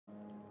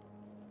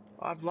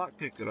I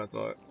blockpicked it, I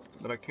thought.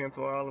 Did I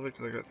cancel all of it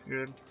because I got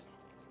scared?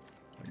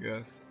 I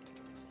guess.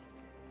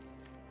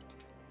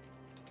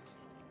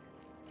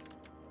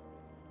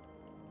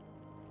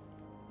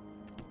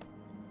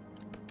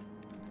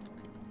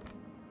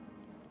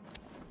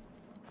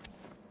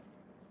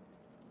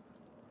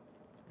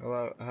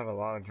 I have a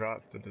lot of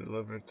drops to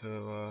deliver to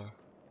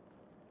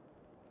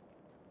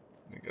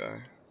the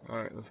guy.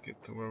 Alright, let's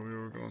get to where we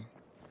were going.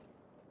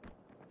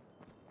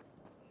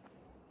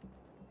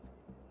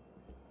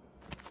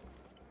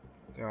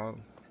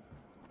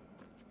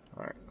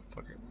 Alright,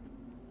 fuck it.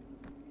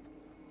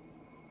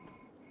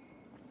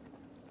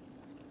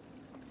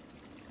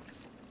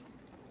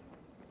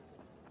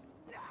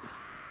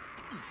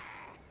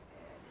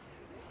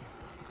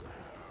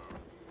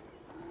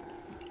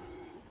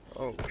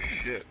 Oh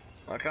shit.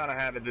 I kinda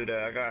had to do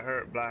that. I got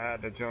hurt, but I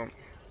had to jump.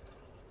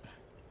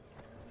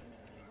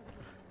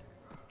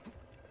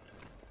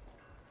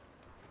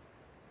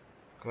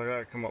 Cause I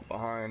gotta come up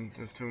behind.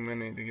 There's too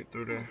many to get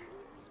through there.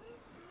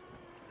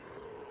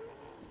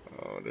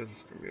 Oh, this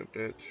is gonna be a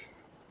bitch.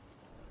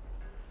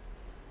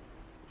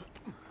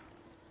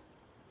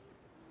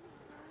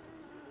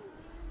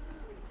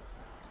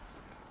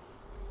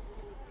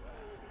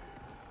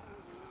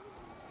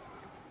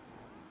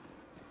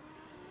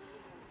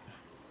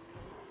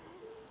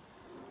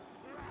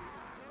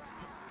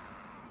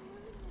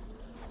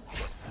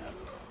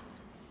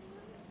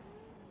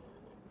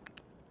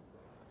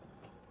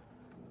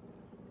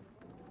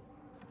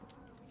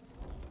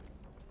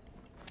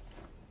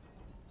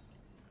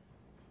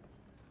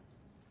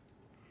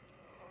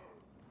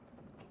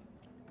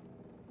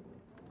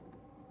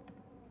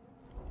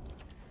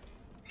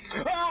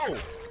 Oh!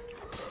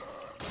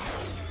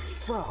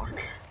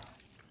 Fuck.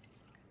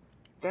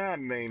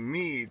 That made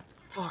me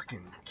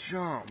fucking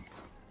jump.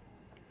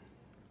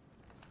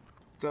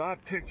 Did I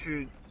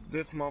picture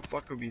this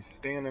motherfucker be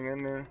standing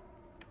in there?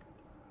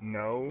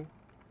 No.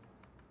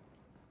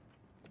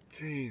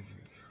 Jesus.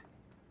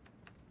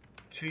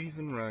 Cheese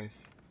and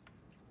rice.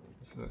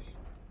 What's this?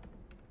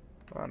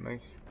 Ah,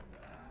 nice.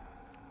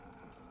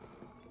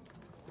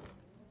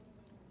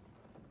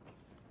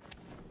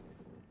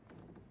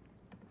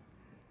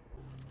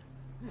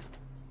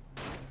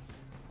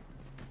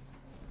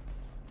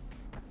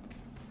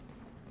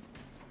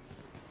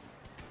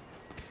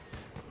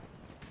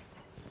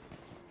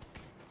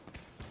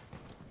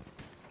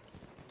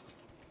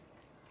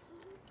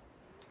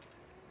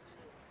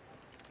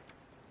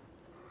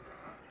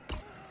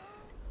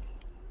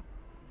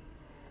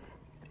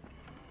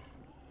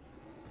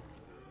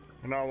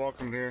 You're not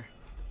welcome here.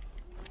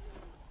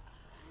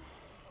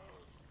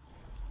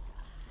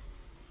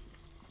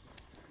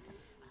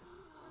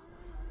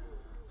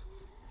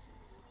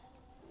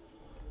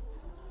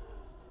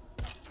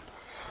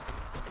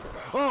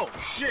 Oh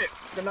shit!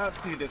 Did not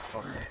see this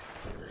fucker.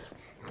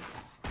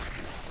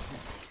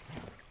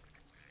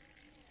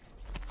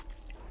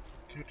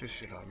 Scared the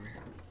shit out of me.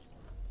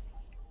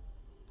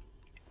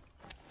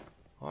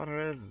 All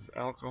there is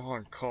alcohol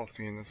and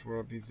coffee in this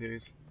world these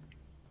days.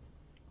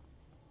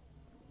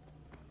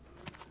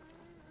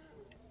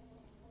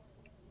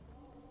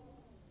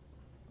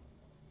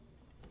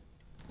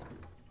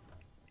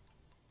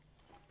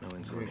 No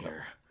one's in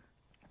here.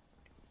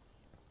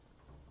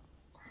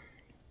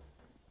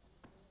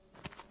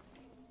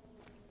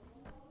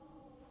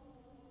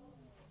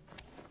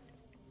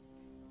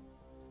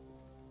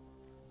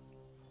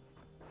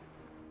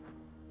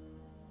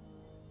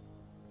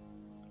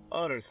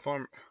 Oh, there's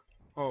farm.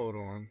 Hold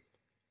on.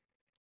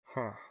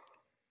 Huh.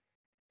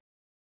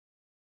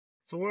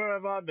 So where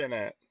have I been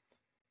at?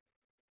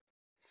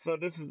 So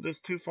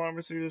there's two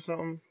pharmacies or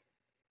something?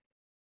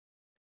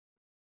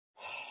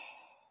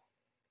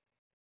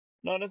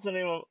 No, that's the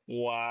name of.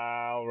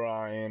 Wow,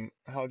 Ryan.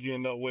 How'd you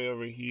end up way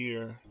over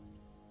here?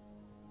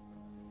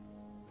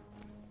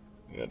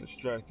 You got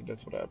distracted,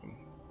 that's what happened.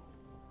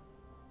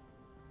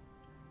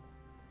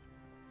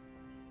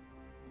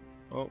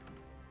 Oh.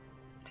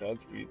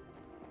 Godspeed.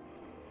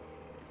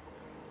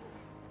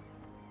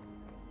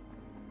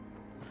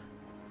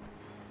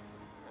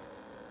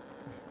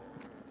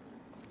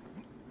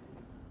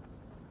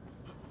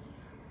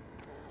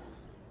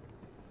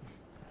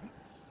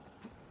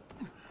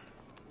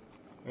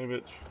 Hey,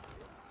 bitch.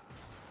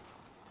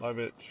 Bye,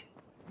 bitch.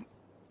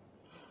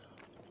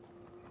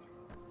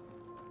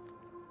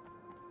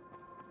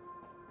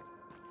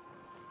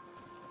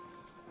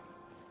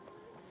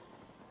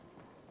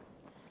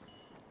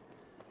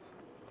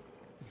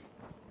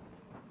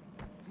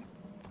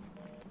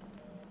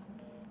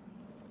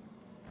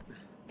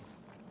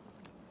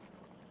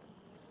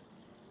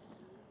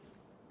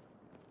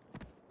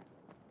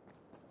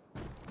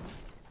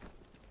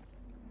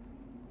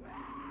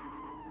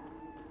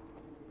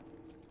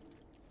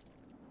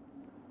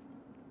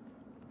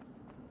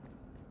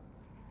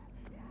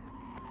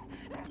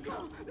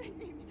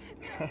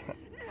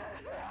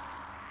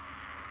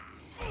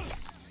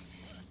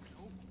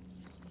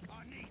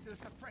 I need the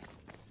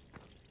suppressants.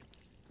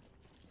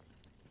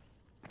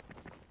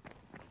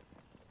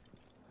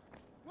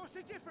 What's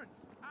the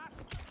difference?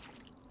 Us?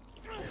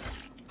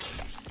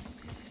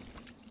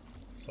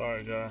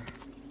 Sorry, guy.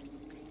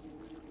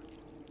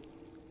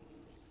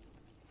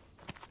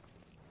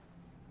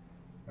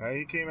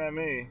 He came at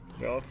me.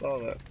 Y'all saw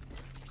that.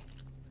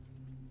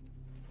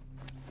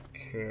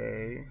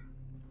 Okay.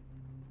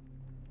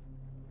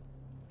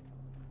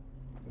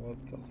 What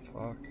the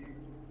fuck?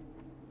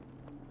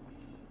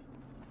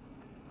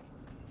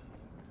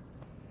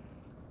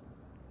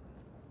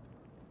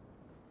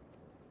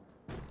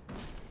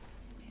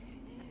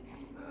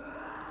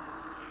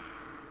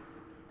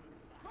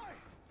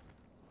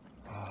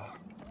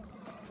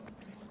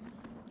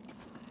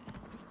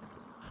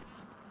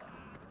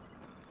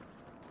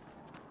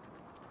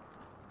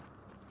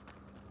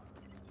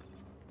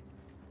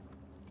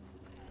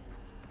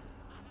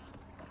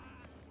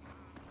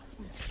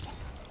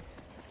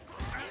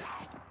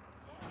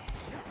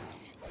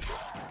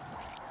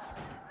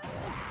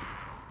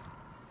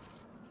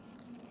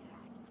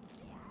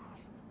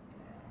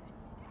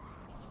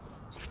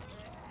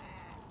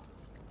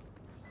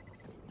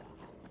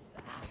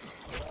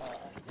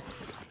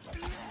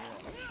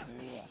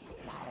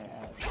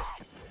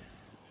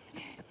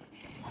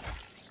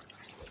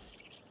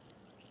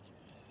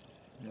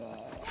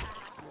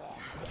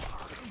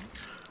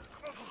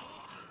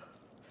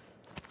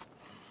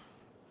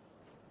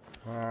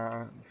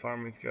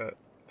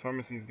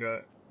 Pharmacy's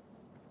got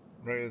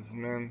raised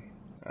men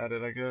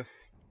added, I guess.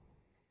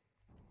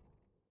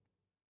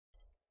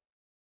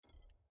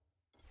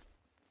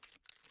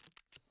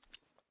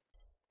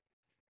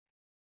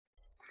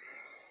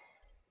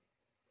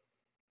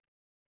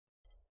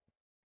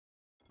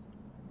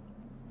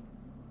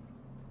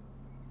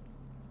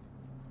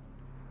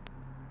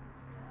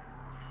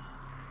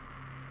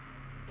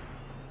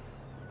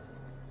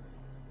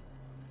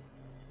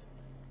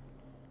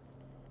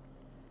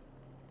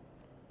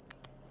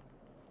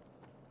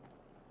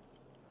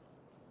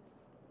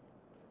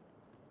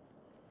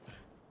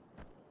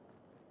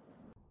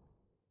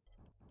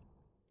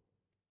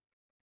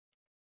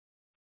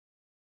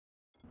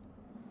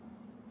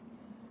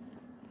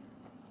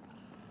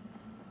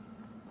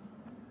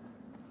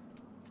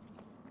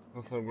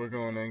 Looks like we're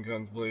going in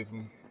guns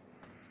blazing.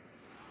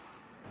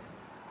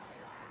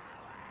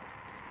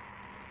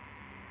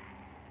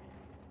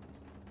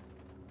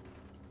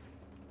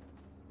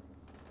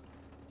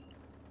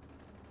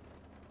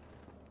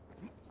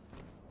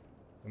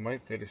 I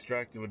might stay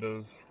distracted with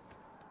those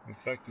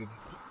infected,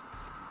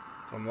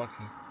 if I'm lucky.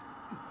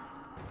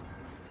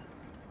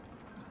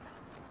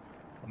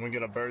 I'm gonna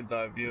get a bird's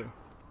eye view.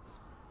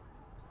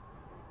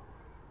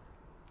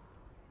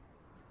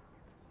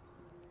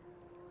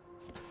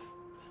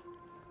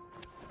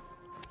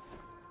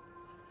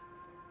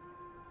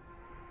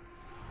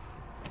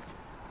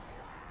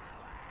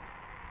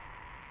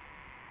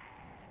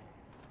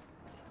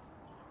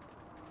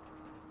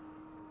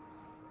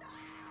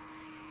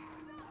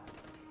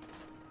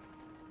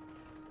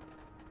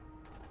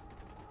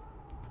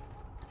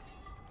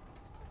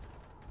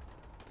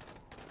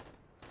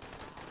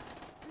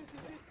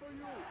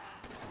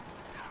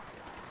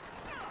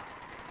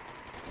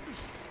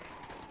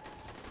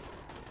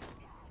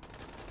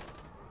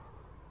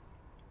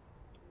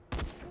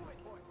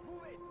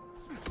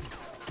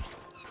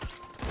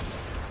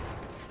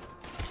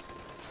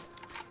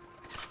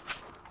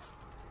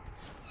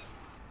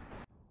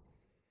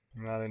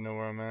 Now they know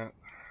where I'm at.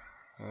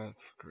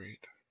 That's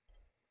great.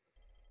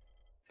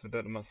 Did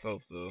that to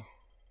myself though.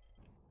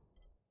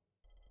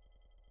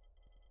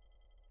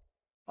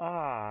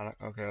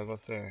 Okay, I was about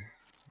to say.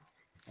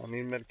 I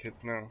need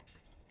medkits now.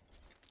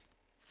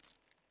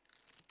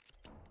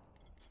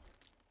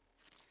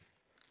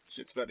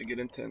 Shit's about to get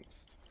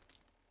intense.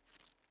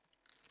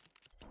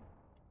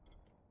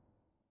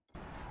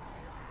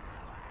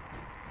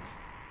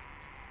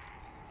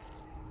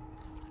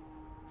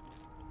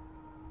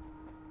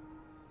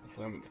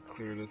 So I'm going to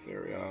clear this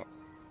area out.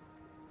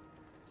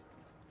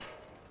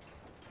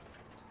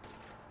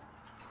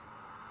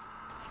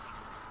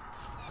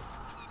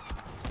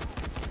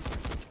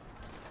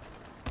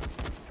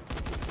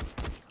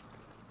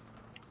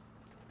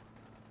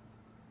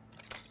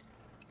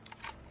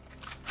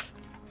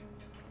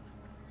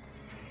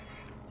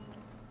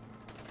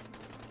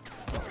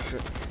 Oh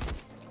shit.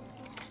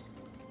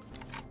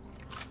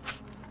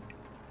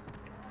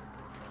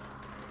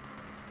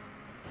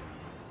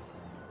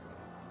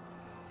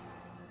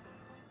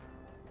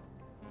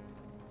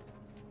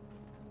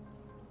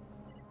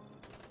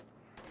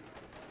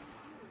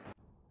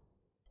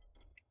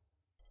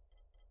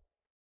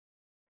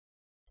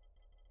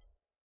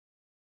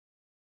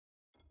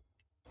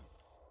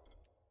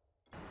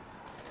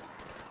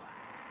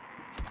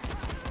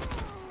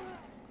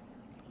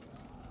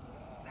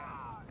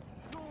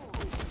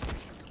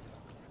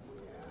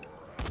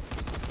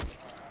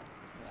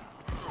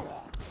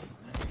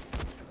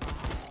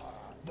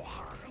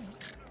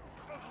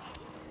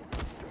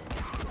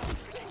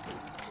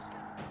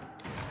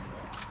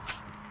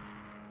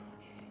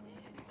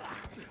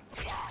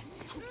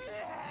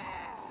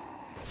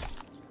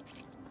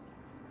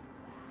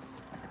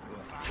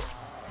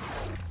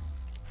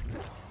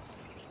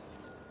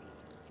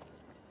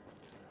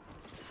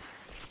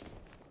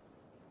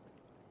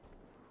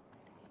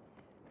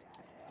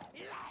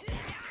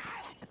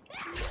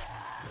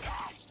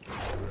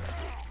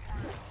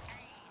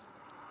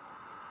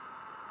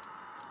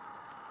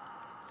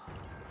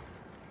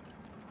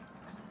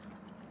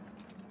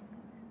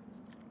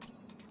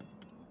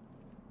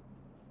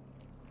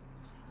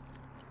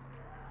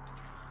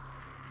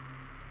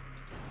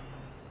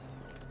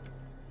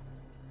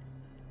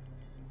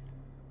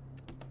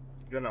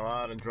 getting a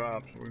lot of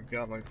drops. We've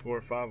got like 4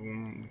 or 5 of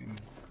them.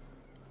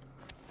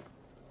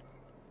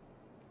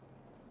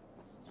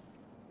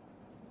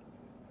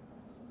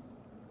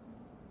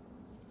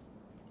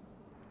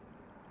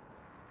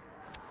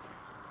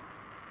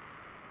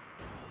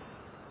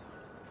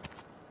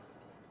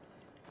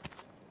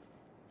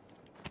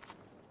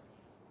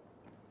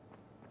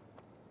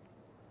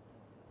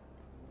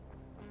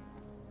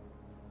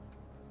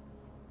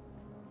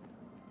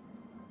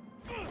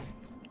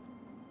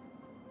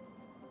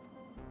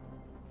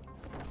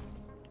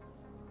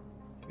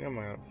 Yeah, I'm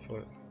out of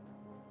foot.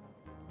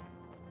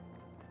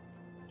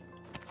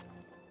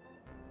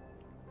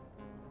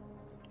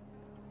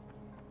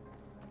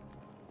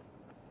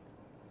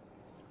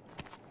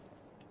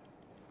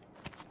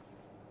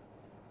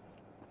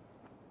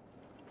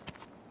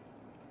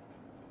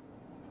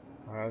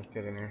 Alright, let's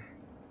get in here.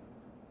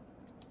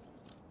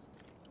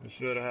 We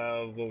should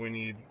have what we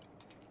need.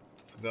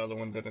 The other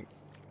one didn't.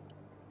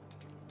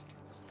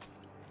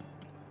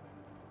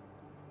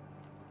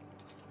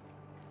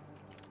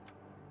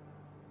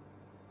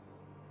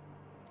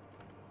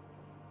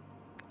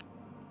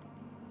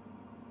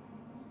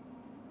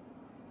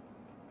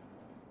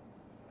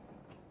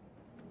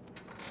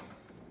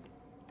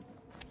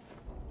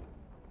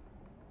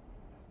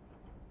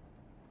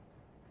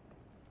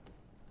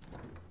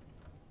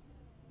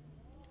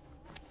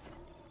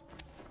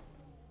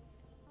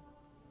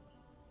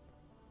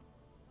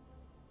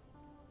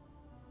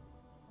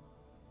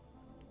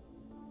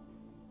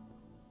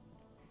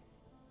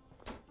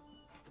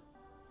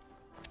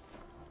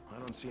 I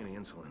don't see any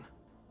insulin.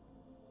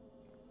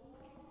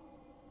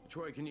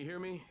 Troy, can you hear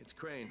me? It's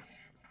Crane.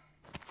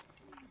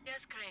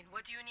 Yes, Crane.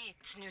 What do you need?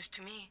 It's news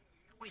to me.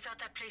 We thought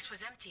that place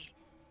was empty.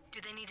 Do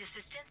they need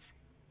assistance?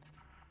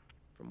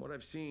 From what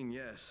I've seen,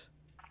 yes.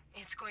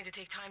 It's going to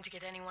take time to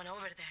get anyone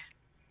over there.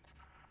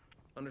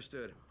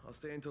 Understood. I'll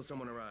stay until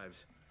someone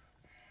arrives.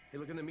 Hey,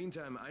 look, in the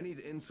meantime, I need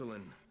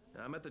insulin.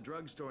 I'm at the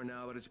drugstore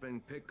now, but it's been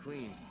picked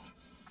clean.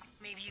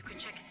 Maybe you could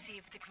check and see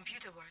if the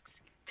computer works.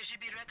 There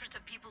should be records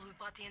of people who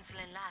bought the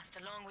insulin last,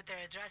 along with their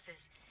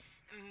addresses.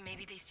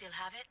 Maybe they still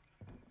have it?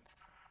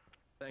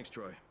 Thanks,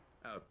 Troy.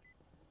 Out.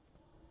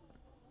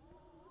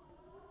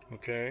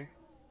 Okay.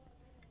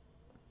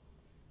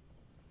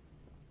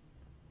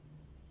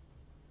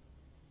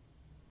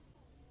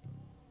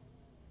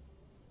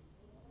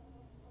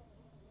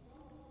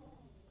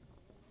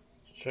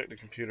 Check the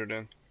computer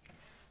then.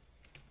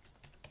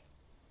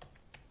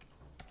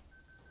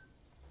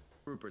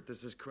 Rupert,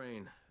 this is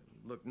Crane.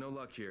 Look, no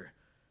luck here.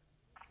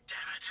 Damn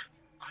it.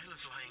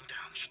 Isla's lying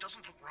down. She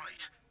doesn't look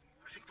right.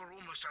 I think we're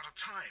almost out of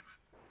time.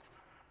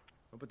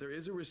 Oh, but there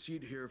is a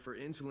receipt here for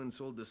insulin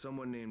sold to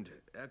someone named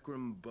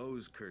Ekram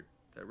Boskert.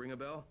 That ring a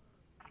bell?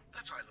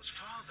 That's Isla's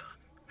father.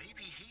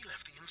 Maybe he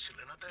left the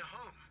insulin at their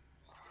home.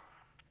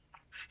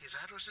 His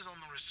address is on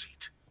the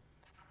receipt.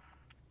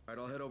 All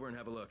right, I'll head over and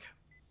have a look.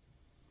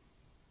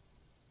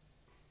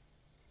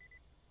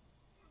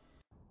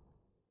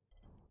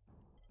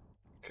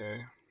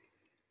 Okay.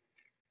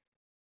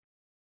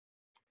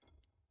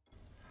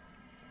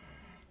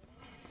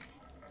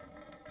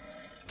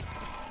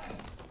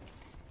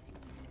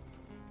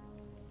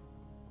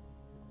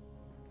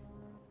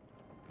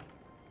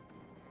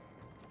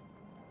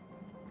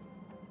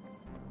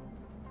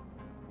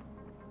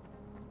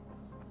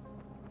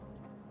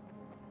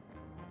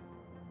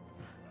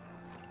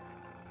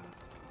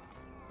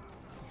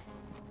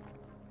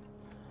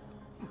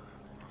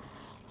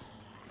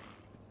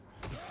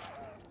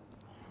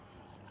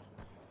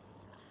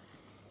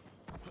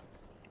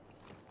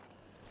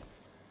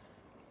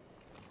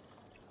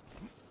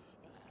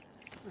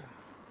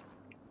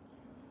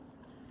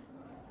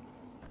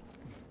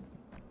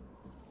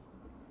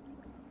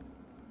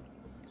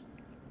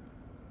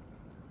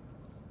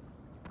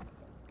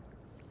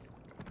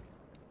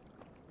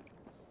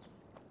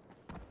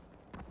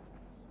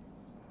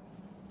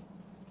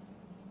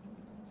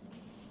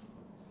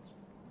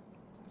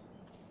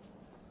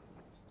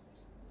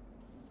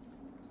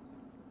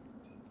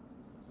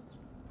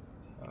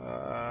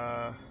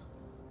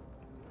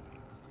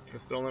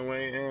 Guess the only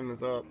way in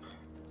is up.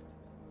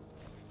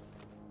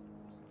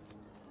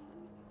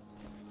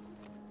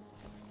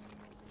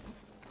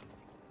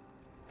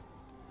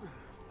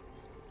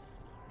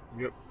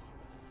 Yep.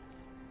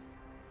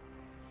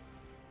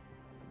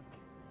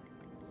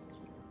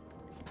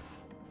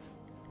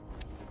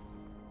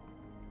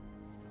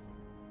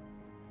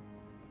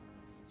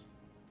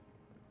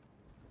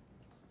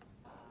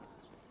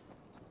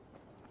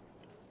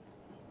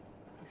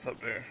 What's up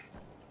there?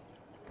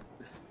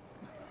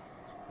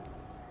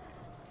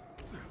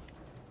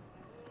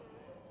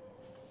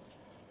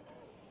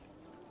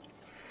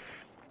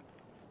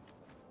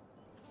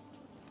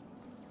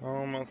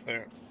 Almost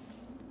there.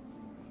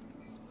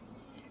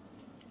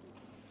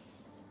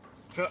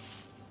 Cut.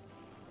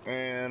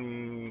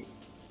 And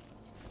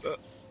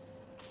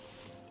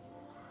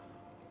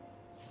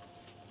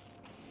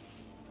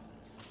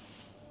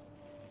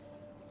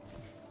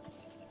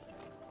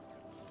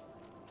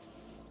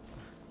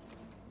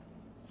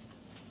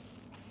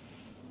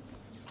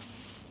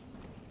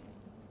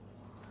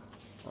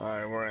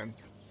we're in.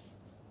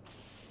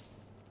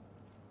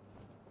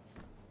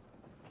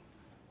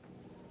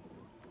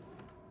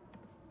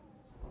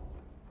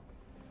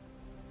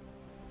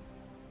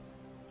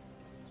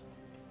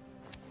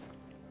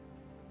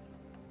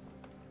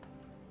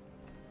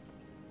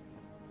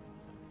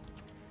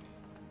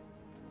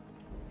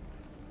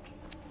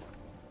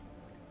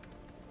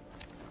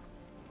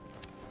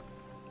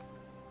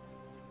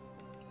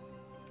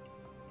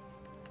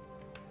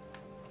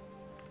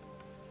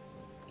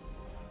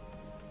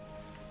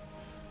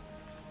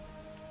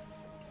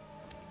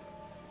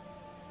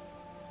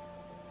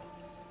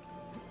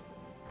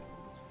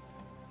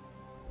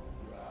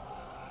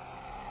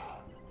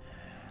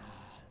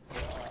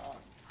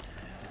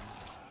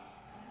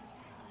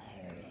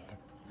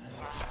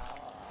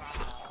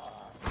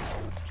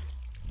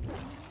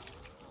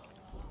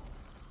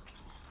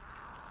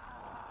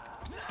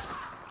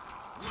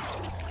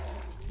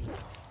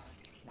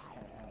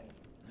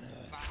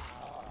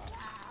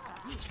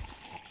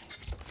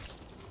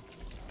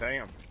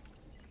 Damn.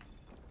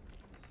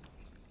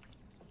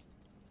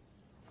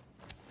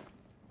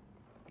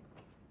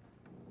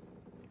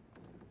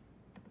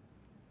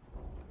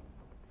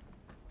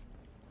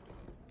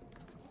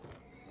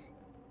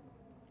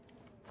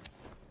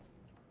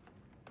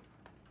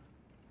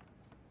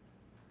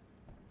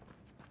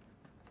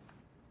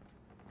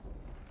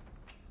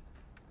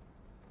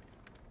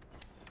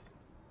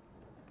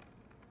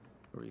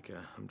 Rika,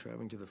 I'm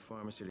driving to the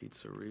pharmacy to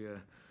pizzeria,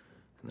 and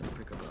then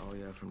pick up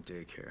Alia from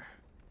daycare.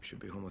 We should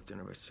be home with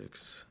dinner by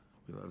 6.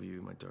 We love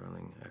you, my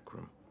darling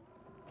Ekram.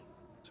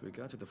 So we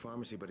got to the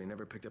pharmacy, but he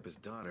never picked up his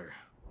daughter.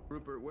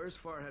 Rupert, where's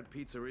Farhad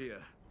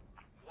Pizzeria?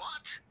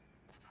 What?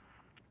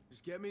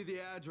 Just get me the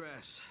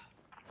address.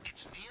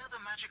 It's near the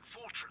Magic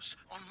Fortress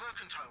on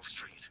Mercantile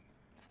Street.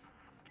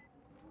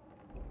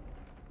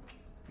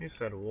 You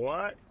said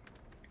what?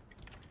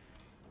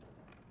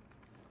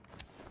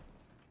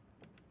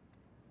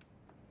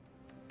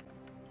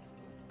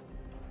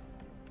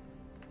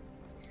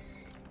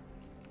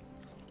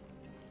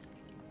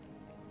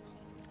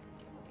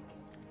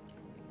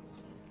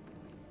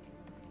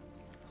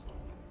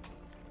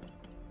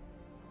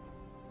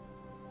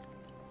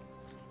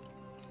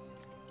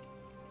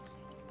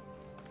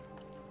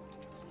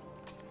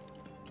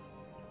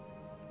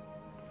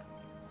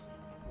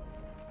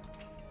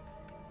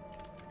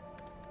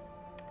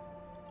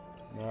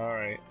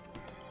 Alright.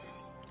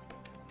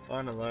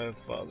 Find a live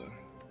father.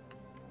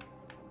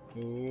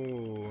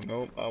 Ooh,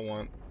 nope, I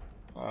want.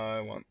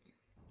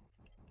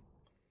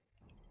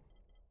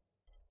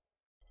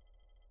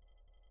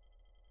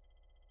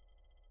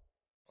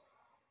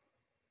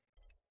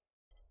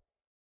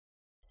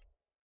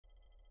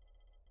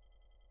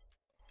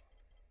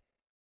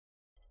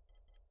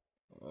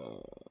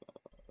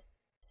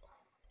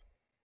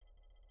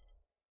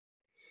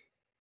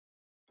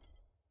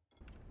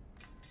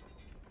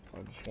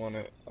 I just want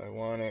it. I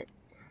want it.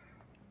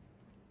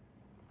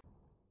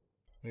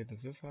 Wait,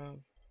 does this have?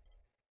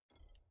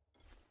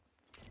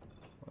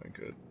 Oh,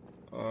 good.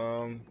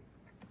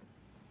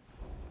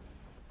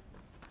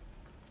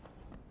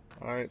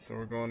 Alright, so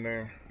we're going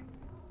there.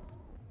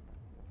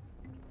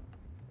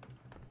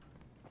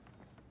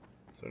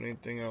 Is there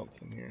anything else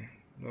in here?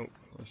 Nope.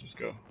 Let's just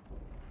go.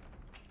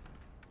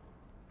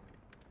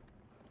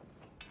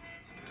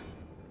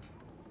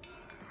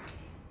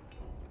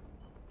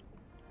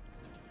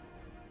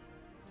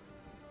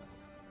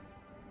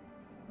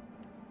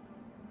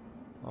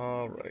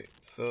 Alright,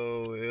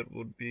 so it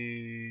would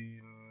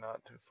be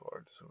not too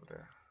far, just over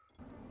there.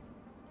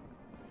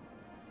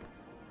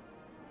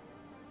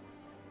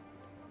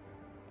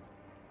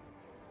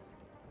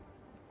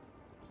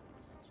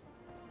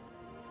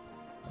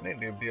 I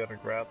need to be able to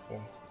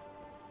grapple.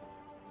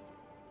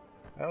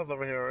 I was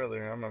over here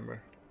earlier, I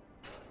remember.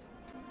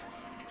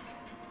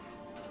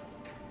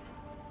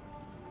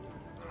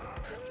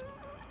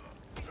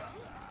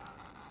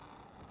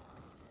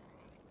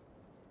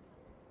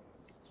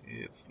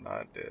 It's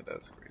not dead,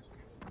 that's crazy.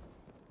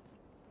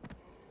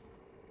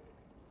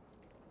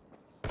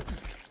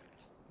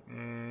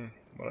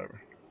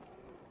 Whatever.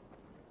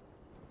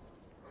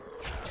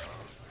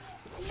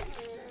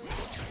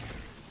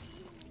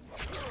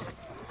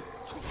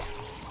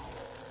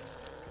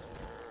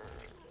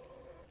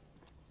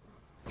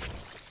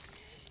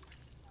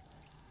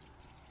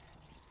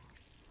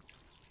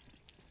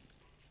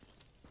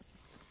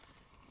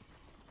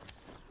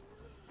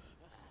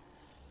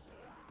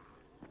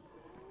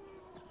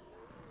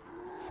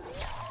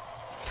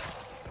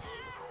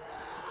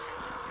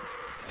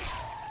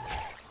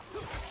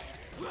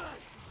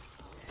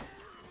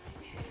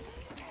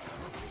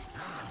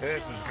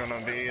 This is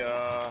gonna be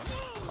a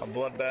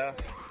bloodbath.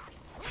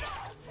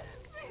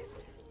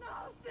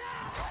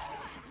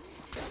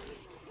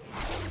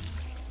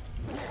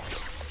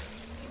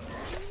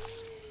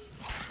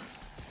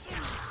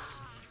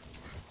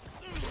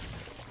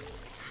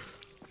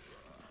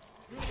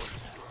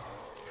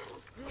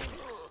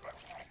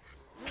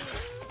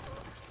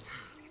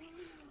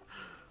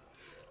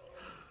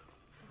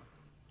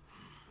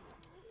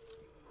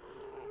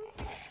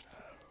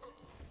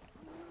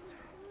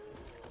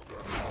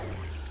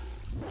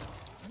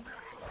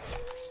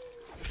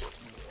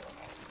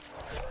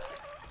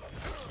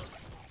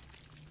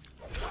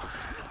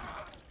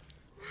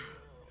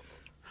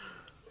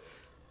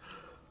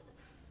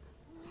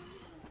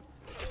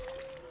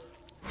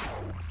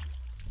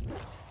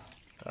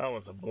 That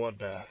was a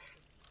bloodbath.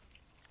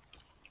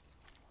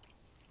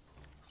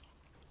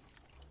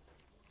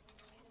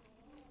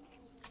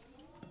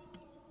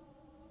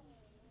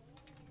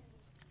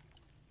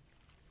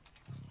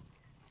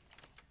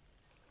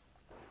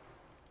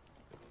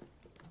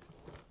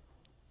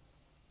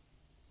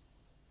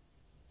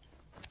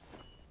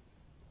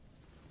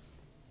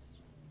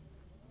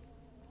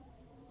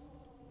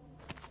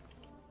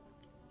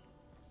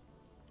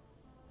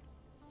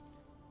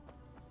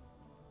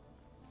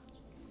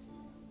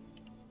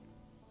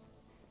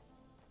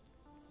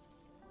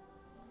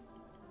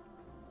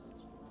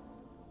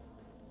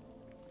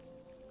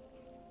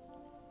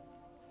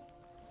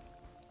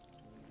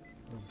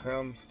 This is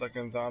him stuck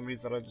in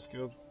zombies that I just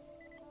killed.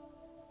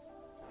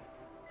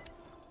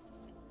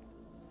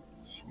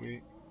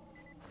 Sweet.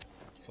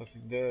 So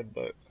he's dead,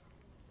 but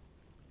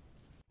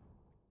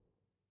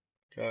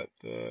got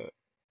the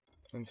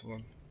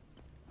insulin.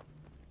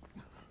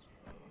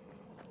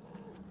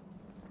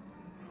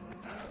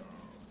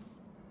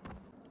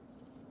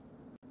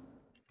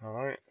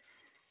 Alright.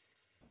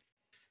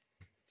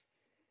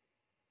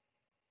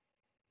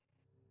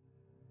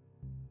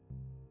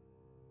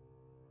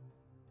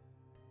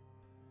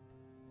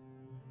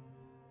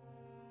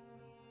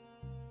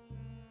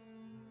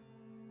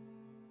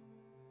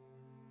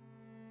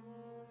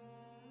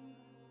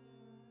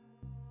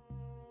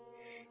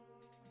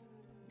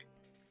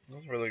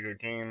 That's a really good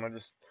game.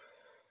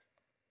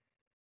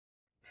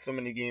 So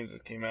many games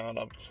that came out,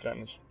 I've just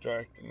gotten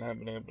distracted and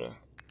haven't been able to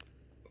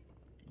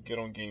get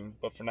on games.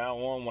 But for now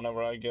on, when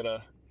I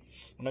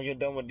get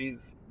done with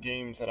these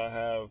games that I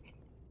have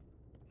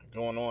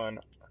going on,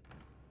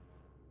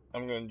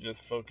 I'm gonna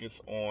just focus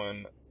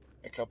on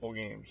a couple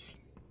games.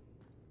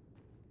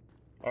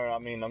 Or I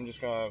mean, I'm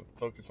just gonna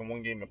focus on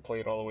one game and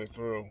play it all the way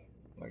through,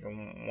 like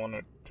in 1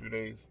 or 2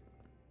 days,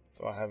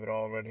 so I have it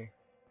all ready.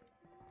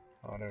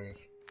 Oh, there it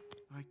is.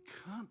 I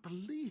can't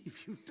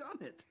believe you've done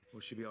it. Will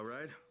she be all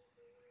right?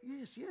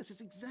 Yes,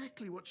 it's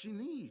exactly what she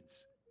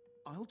needs.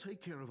 I'll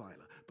take care of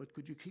Isla, but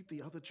could you keep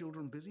the other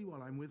children busy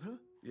while I'm with her?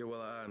 Yeah,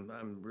 well,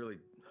 I'm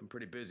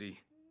pretty busy.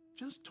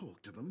 Just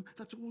talk to them.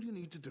 That's all you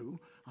need to do.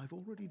 I've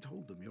already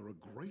told them you're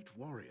a great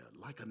warrior,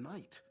 like a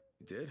knight.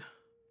 You did?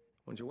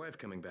 When's your wife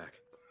coming back?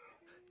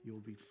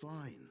 You'll be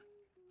fine.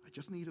 I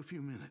just need a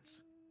few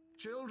minutes.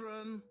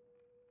 Children!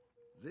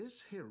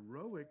 This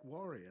heroic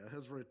warrior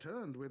has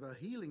returned with a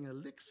healing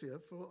elixir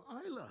for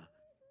Isla.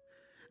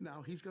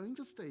 Now he's going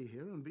to stay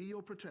here and be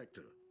your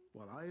protector,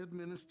 while I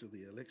administer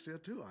the elixir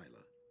to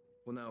Isla.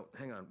 Well, now,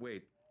 hang on,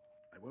 wait.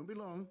 I won't be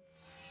long.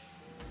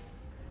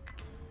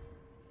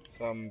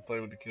 Some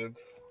play with the kids.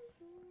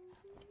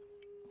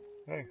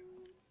 Hey.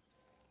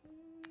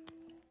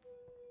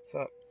 What's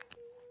up?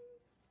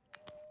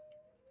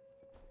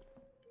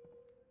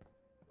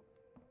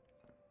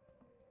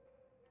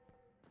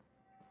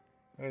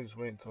 Hey, just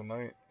wait until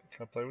night.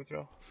 Can I play with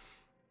y'all?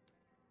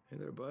 Hey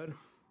there, bud.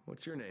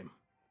 What's your name?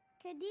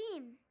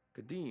 Kadeem,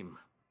 Kadeem.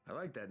 I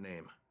like that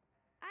name.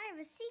 I have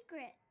a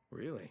secret.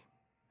 Really?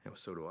 Oh,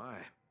 so do I.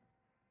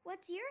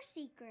 What's your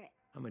secret?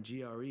 I'm a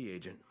GRE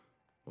agent.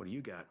 What do you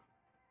got?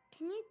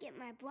 Can you get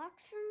my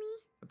blocks for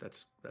me? But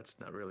that's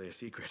not really a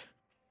secret.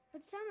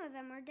 But some of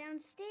them are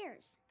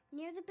downstairs,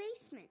 near the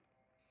basement.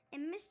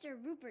 And Mr.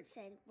 Rupert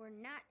said we're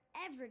not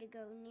ever to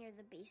go near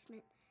the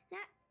basement.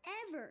 Not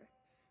ever.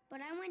 But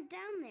I went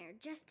down there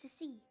just to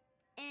see.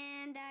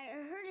 And I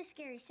heard a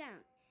scary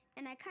sound,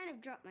 and I kind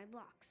of dropped my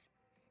blocks.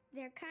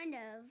 They're kind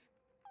of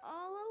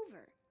all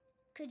over.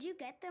 Could you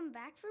get them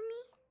back for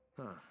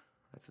me? Huh.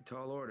 That's a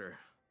tall order,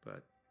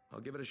 but I'll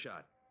give it a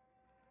shot.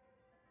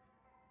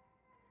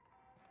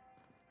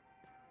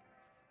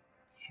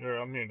 Sure,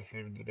 I'm here to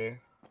save the day.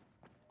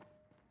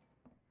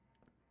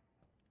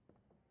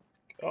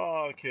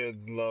 Oh,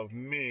 kids love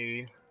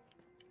me.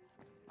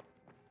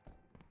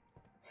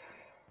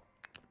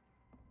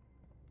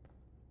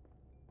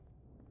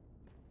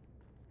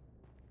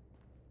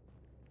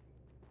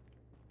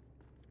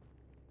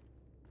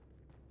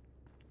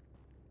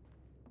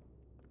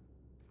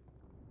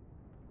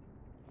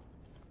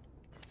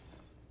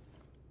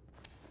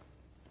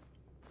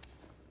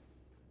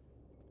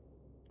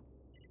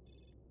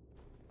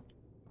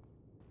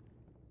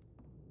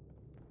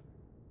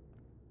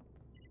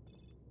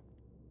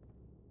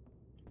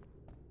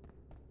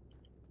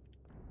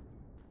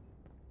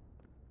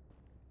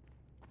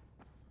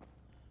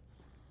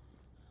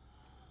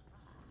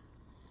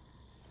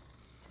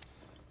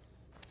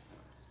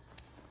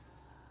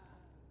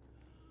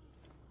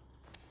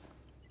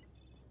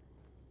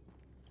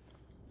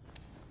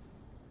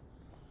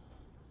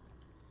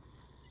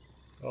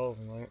 Oh,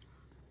 right.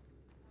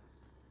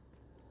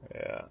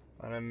 Yeah,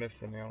 I didn't miss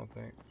any, I don't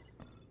think.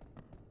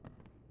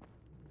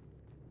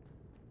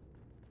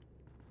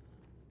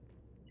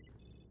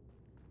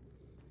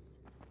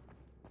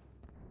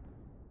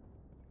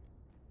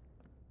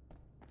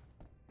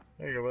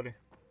 There you go, buddy.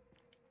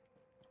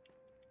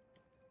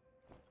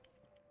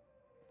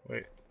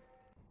 Wait.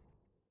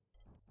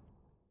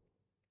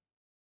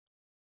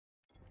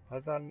 I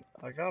thought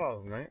I got all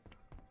of them, right?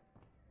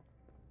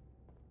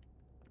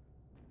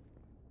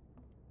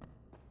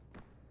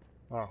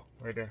 Oh,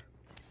 right there.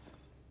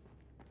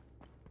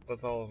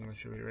 That's all of them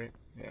should be, right?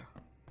 Yeah.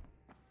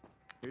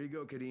 Here you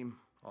go, Kadim.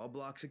 All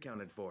blocks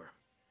accounted for.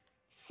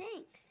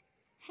 Thanks.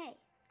 Hey,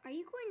 are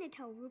you going to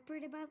tell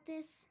Rupert about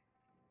this?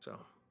 So,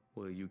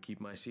 will you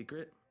keep my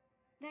secret?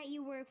 That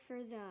you work for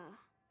the...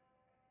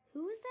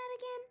 Who was that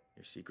again?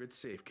 Your secret's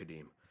safe,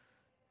 Kadim.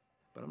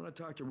 But I'm gonna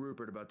talk to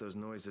Rupert about those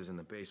noises in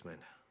the basement.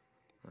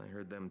 I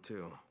heard them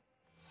too.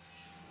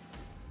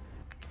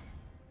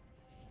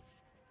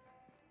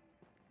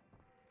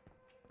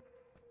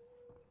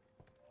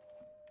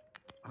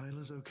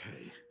 Isla's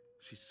okay.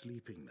 She's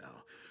sleeping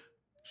now.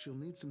 She'll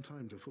need some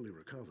time to fully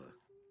recover.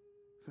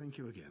 Thank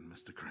you again,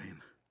 Mr.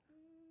 Crane.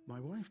 My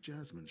wife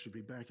Jasmine should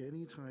be back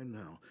any time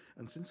now,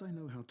 and since I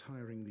know how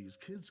tiring these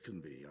kids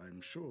can be,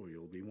 I'm sure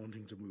you'll be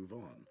wanting to move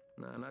on.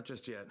 Nah, not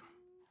just yet.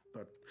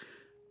 But,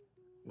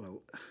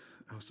 well,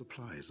 our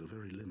supplies are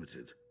very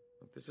limited.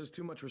 Look, this is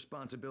too much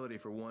responsibility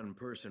for one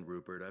person,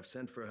 Rupert. I've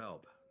sent for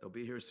help. They'll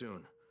be here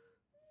soon.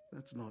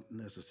 That's not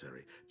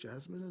necessary.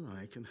 Jasmine and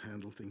I can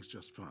handle things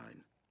just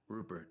fine.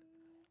 Rupert,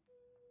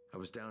 I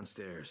was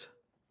downstairs.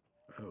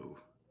 Oh,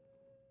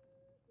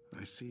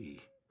 I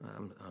see.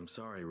 I'm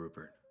sorry,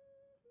 Rupert.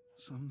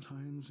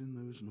 Sometimes in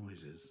those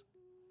noises,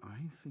 I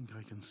think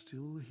I can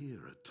still hear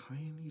a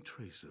tiny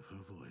trace of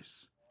her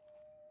voice.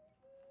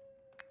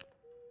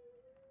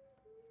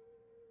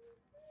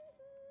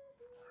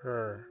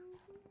 Her.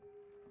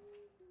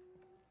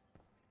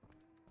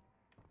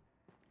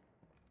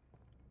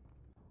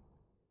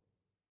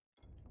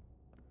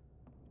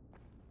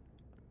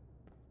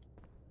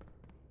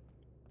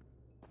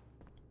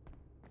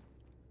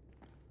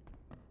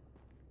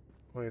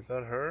 Wait, is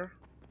that her?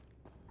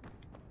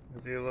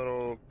 Is he a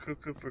little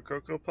cuckoo for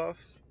Cocoa Puffs?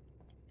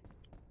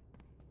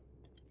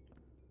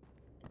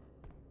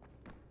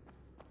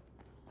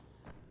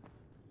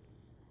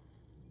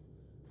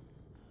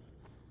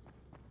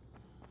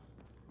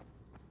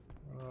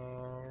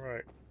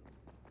 Alright.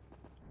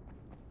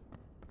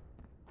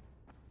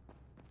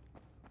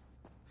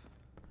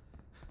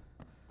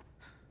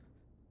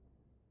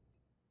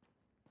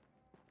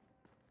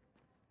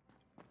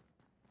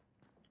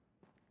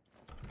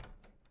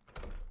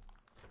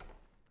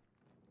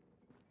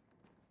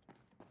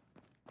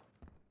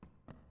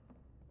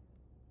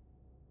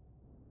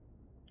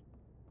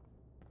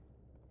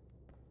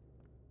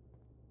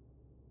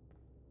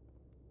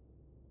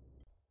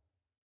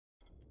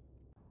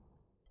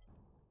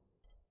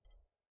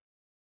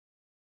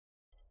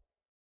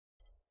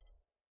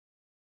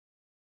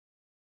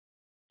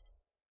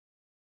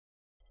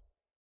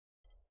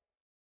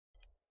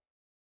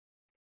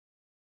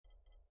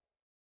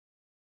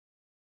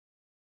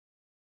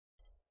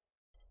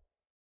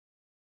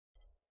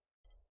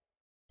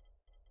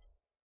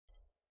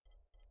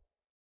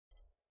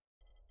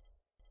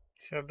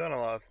 See, I've done a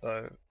lot of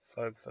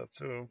side stuff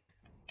too.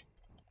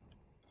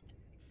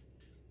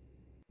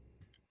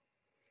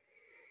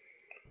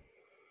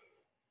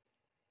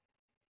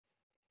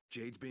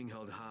 Jade's being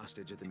held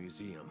hostage at the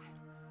museum.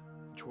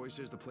 Troy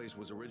says the place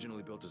was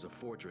originally built as a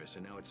fortress,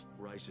 and now it's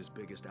Rice's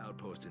biggest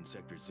outpost in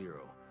Sector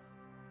 0.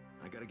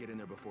 I gotta get in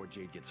there before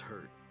Jade gets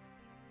hurt.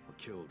 Or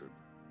killed, or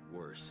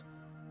worse.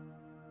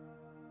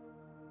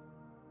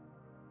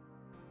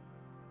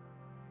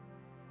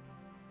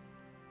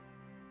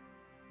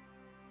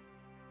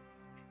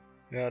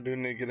 Yeah, I do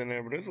need to get in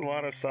there, but there's a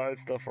lot of side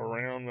stuff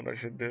around that I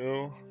should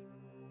do.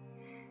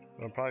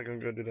 But I'm probably gonna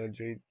go do that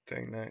Jade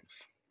thing next.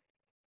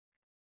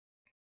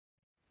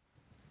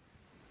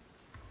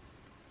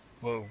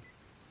 Whoa.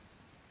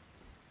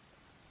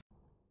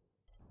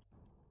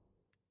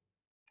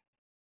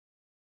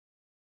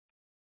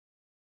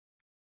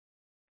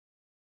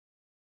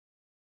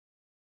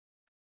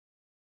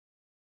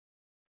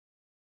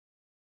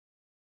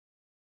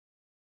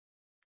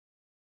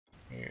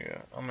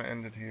 Yeah, I'm gonna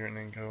end it here and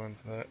then go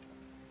into that.